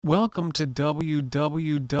Welcome to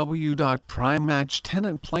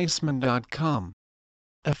www.primematchtenantplacement.com.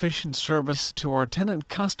 Efficient service to our tenant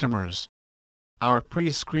customers. Our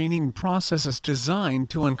pre-screening process is designed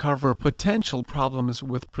to uncover potential problems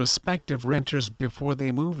with prospective renters before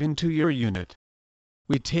they move into your unit.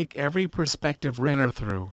 We take every prospective renter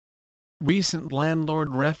through recent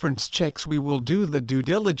landlord reference checks. We will do the due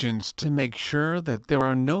diligence to make sure that there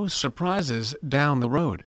are no surprises down the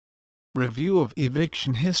road. Review of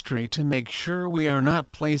eviction history to make sure we are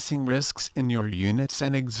not placing risks in your units,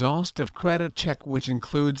 and exhaustive credit check, which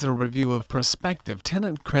includes a review of prospective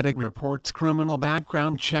tenant credit reports, criminal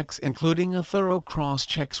background checks including a thorough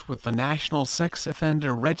cross-checks with the National Sex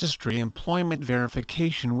Offender Registry, employment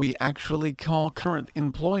verification. We actually call current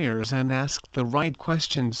employers and ask the right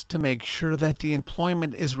questions to make sure that the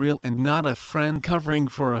employment is real and not a friend covering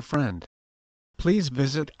for a friend. Please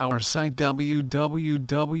visit our site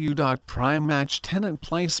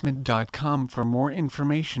www.primematchtenantplacement.com for more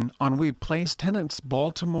information on We Place Tenants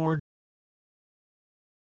Baltimore.